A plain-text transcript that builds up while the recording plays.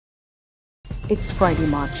It's Friday,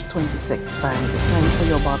 March 26th, and time for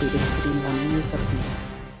your Barbados Today morning news update.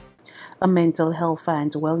 A mental health and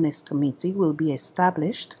wellness committee will be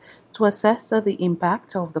established to assess the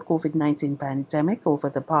impact of the COVID-19 pandemic over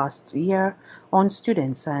the past year on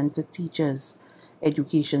students and teachers.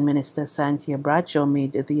 Education Minister Cynthia Bradshaw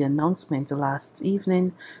made the announcement last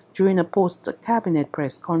evening during a post-cabinet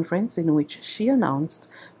press conference in which she announced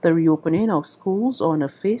the reopening of schools on a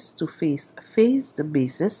face-to-face phased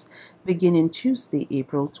basis beginning Tuesday,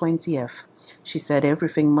 April 20th. She said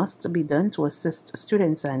everything must be done to assist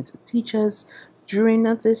students and teachers during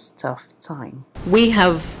this tough time. We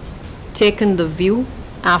have taken the view,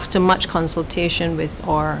 after much consultation with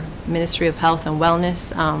our Ministry of Health and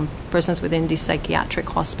Wellness, persons within the psychiatric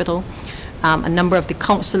hospital, a number of the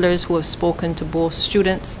counselors who have spoken to both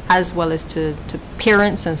students as well as to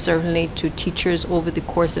parents and certainly to teachers over the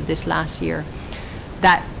course of this last year,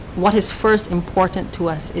 that what is first important to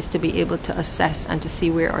us is to be able to assess and to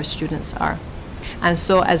see where our students are. And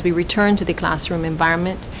so as we return to the classroom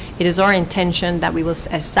environment, it is our intention that we will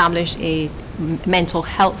establish a mental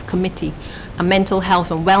health committee, a mental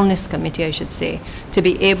health and wellness committee, I should say, to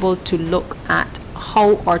be able to look at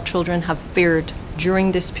how our children have fared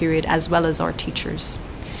during this period as well as our teachers.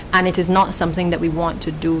 And it is not something that we want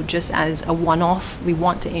to do just as a one-off. We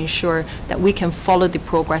want to ensure that we can follow the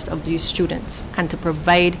progress of these students and to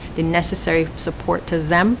provide the necessary support to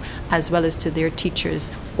them as well as to their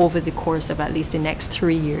teachers over the course of at least the next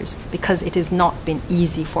 3 years, because it has not been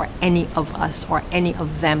easy for any of us or any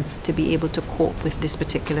of them to be able to cope with this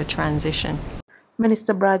particular transition.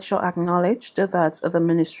 Minister Bradshaw acknowledged that the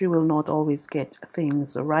ministry will not always get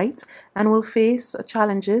things right and will face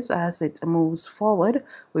challenges as it moves forward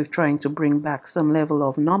with trying to bring back some level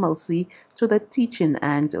of normalcy to the teaching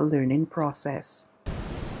and learning process.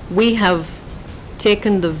 We have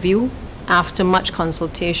taken the view, after much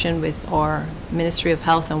consultation with our Ministry of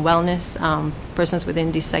Health and Wellness, persons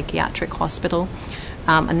within the psychiatric hospital,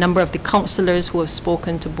 a number of the counselors who have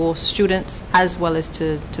spoken to both students as well as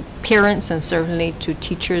to parents and certainly to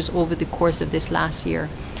teachers over the course of this last year,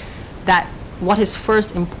 that what is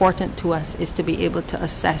first important to us is to be able to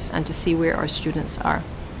assess and to see where our students are.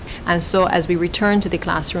 And so as we return to the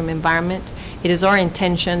classroom environment, it is our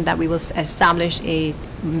intention that we will establish a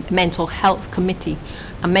mental health committee,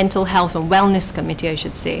 a mental health and wellness committee, I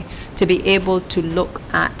should say, to be able to look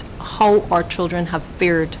at how our children have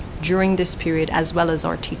fared during this period as well as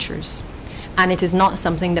our teachers. And it is not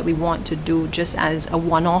something that we want to do just as a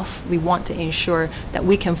one-off. We want to ensure that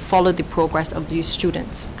we can follow the progress of these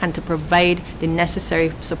students and to provide the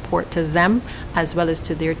necessary support to them as well as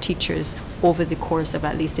to their teachers over the course of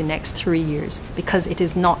at least the next 3 years, because it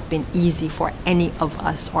has not been easy for any of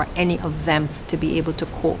us or any of them to be able to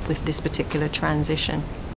cope with this particular transition.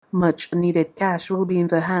 Much needed cash will be in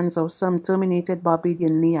the hands of some terminated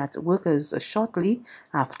Barbadian LIAT workers shortly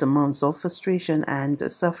after months of frustration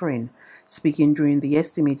and suffering. Speaking during the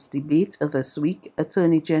estimates debate this week,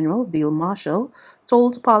 Attorney General Dale Marshall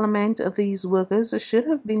told Parliament these workers should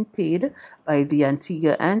have been paid by the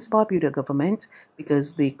Antigua and Barbuda government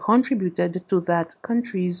because they contributed to that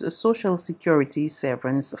country's Social Security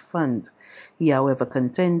Severance Fund. He, however,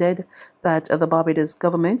 contended that the Barbados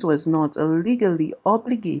government was not legally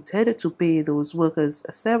obligated to pay those workers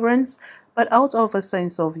severance, but out of a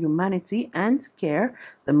sense of humanity and care,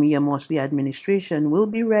 the Mia Moshley administration will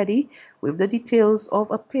be ready with the details of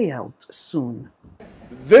a payout soon.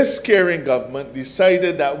 This caring government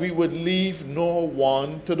decided that we would leave no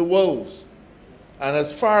one to the wolves. And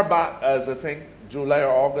as far back as, I think, July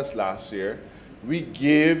or August last year, we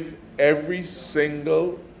gave every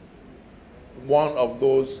single one of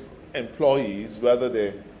those employees, whether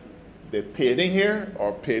they paid in here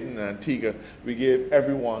or paid in Antigua, we gave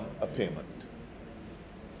everyone a payment.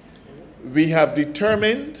 We have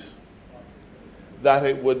determined that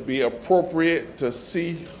it would be appropriate to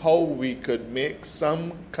see how we could make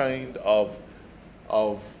some kind of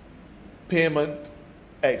payment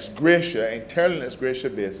ex gratia, entirely ex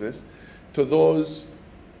gratia basis, to those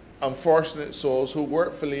unfortunate souls who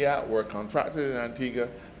work for LIAT, were contracted in Antigua,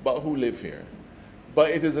 but who live here.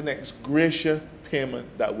 But it is an ex gratia payment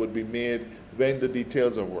that would be made when the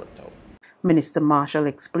details are worked out. Minister Marshall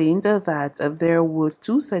explained that there were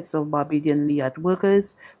 2 sets of Barbadian LIAT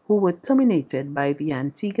workers who were terminated by the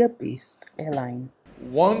Antigua-based airline.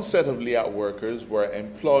 One set of LIAT workers were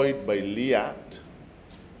employed by LIAT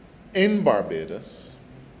in Barbados,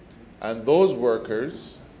 and those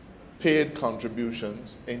workers paid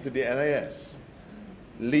contributions into the NIS.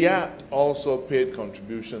 LIAT also paid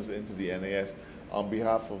contributions into the NIS on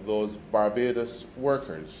behalf of those Barbados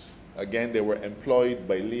workers. Again, they were employed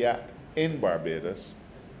by LIAT in Barbados,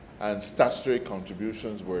 and statutory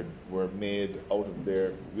contributions were made out of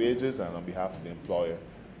their wages and on behalf of the employer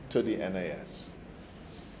to the NIS.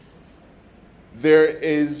 There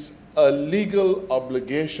is a legal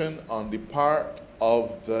obligation on the part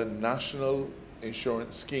of the National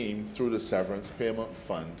Insurance Scheme through the Severance Payment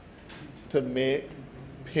Fund to make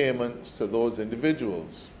payments to those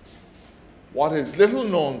individuals. What is little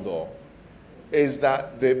known, though, is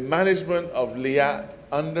that the management of LIAT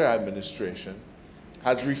under administration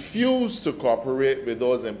has refused to cooperate with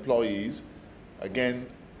those employees, again,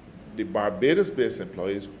 the Barbados-based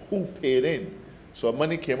employees who paid in. So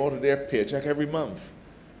money came out of their paycheck every month,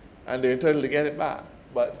 and they're entitled to get it back.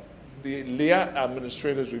 But the LIAT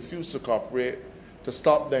administrators refused to cooperate to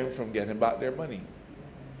stop them from getting back their money.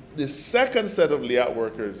 The second set of LIAT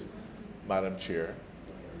workers, Madam Chair,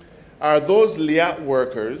 are those LIAT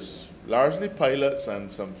workers, largely pilots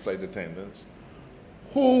and some flight attendants,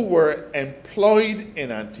 who were employed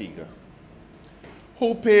in Antigua,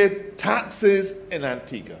 who paid taxes in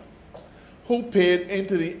Antigua, who paid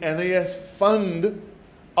into the NIS fund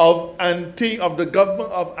of the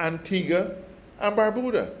government of Antigua and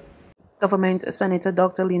Barbuda. Government Senator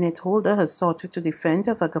Dr. Lynette Holder has sought to defend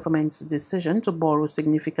the government's decision to borrow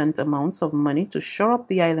significant amounts of money to shore up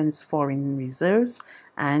the island's foreign reserves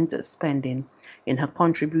and spending. In her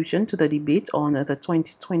contribution to the debate on the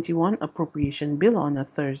 2021 appropriation bill on a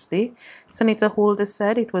Thursday, Senator Holder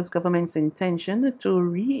said it was government's intention to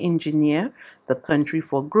re-engineer the country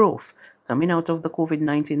for growth coming out of the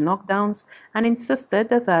COVID-19 lockdowns, and insisted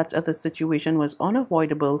that the situation was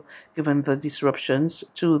unavoidable given the disruptions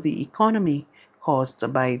to the economy caused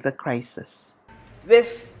by the crisis.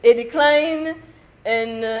 With a decline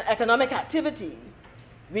in economic activity,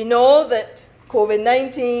 we know that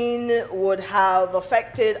COVID-19 would have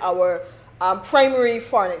affected our primary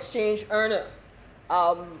foreign exchange earner,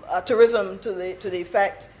 tourism to the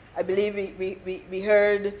effect. I believe we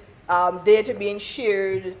heard data being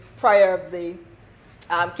shared prior to the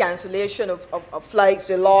cancellation of flights,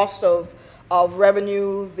 the loss of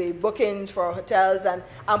revenue, the bookings for hotels, and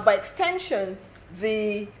by extension,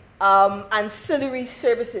 the ancillary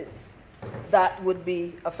services that would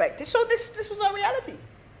be affected. So this was our reality.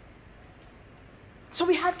 So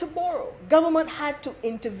we had to borrow. Government had to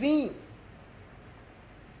intervene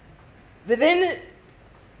within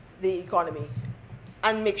the economy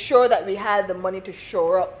and make sure that we had the money to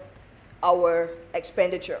shore up our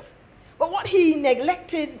expenditure. But what he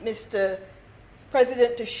neglected, Mr.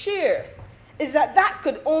 President, to share is that that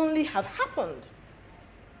could only have happened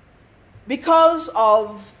because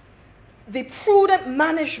of the prudent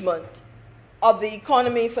management of the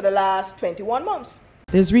economy for the last 21 months.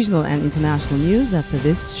 There's regional and international news after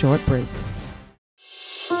this short break.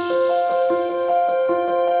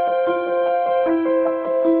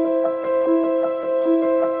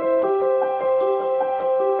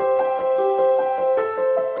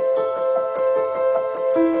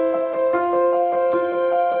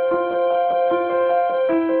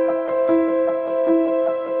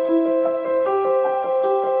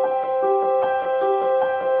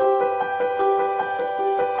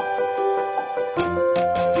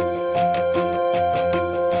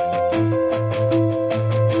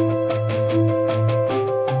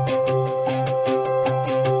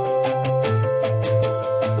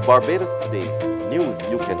 Barbados Today, news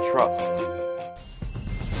you can trust.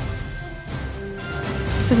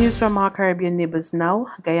 The news from our Caribbean neighbors now.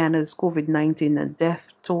 Guyana's COVID-19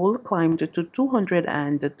 death toll climbed to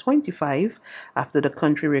 225 after the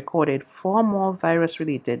country recorded 4 more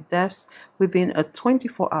virus-related deaths within a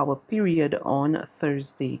 24-hour period on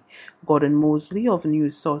Thursday. Gordon Mosley of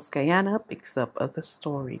News Source Guyana picks up the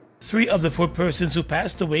story. 3 of the 4 persons who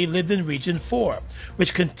passed away lived in Region 4,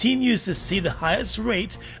 which continues to see the highest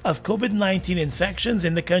rate of COVID-19 infections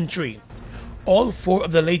in the country. All 4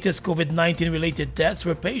 of the latest COVID-19 related deaths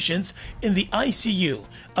were patients in the ICU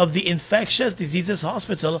of the Infectious Diseases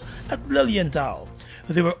Hospital at Lilienthal.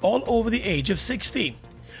 They were all over the age of 60.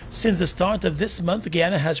 Since the start of this month,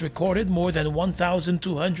 Guyana has recorded more than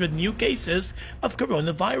 1,200 new cases of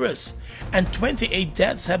coronavirus, and 28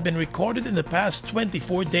 deaths have been recorded in the past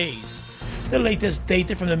 24 days. The latest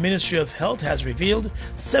data from the Ministry of Health has revealed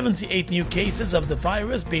 78 new cases of the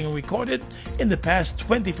virus being recorded in the past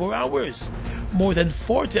 24 hours. More than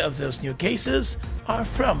 40 of those new cases are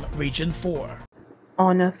from Region 4.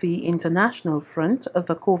 On the international front,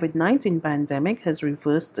 the COVID-19 pandemic has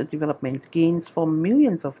reversed development gains for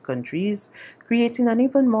millions of countries, creating an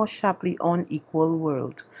even more sharply unequal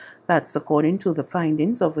world. That's according to the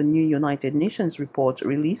findings of a new United Nations report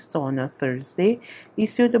released on Thursday,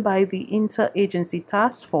 issued by the Interagency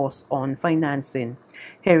Task Force on Financing.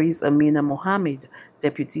 Here is Amina Mohammed,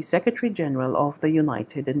 Deputy Secretary General of the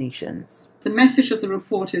United Nations. The message of the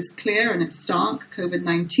report is clear and it's stark.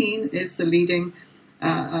 COVID-19 is the leading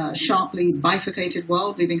sharply bifurcated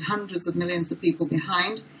world, leaving hundreds of millions of people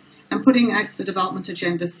behind and putting the development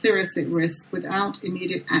agenda seriously at risk without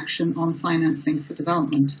immediate action on financing for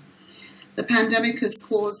development. The pandemic has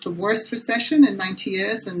caused the worst recession in 90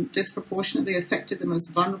 years and disproportionately affected the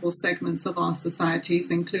most vulnerable segments of our societies,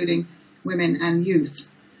 including women and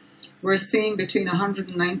youth. We're seeing between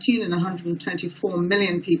 119 and 124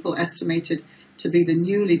 million people estimated to be the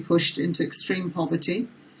newly pushed into extreme poverty,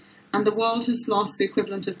 and the world has lost the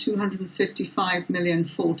equivalent of 255 million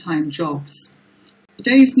full-time jobs.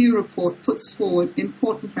 Today's new report puts forward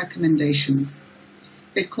important recommendations.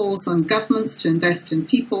 It calls on governments to invest in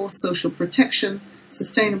people, social protection,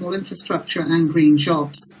 sustainable infrastructure and green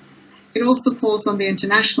jobs. It also calls on the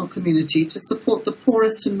international community to support the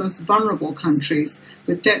poorest and most vulnerable countries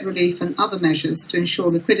with debt relief and other measures to ensure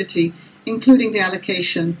liquidity, including the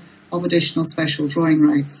allocation of additional special drawing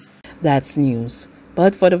rights. That's news.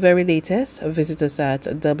 But for the very latest, visit us at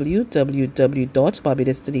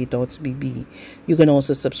www.barbadostoday.bb. You can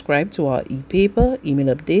also subscribe to our e-paper,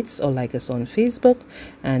 email updates, or like us on Facebook,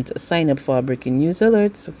 and sign up for our breaking news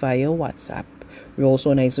alerts via WhatsApp. We're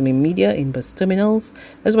also on Izumi Media in bus terminals,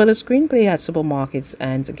 as well as screenplay at supermarkets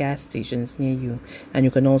and gas stations near you. And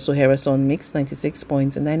you can also hear us on Mix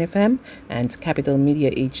 96.9 FM and Capital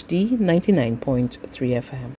Media HD 99.3 FM.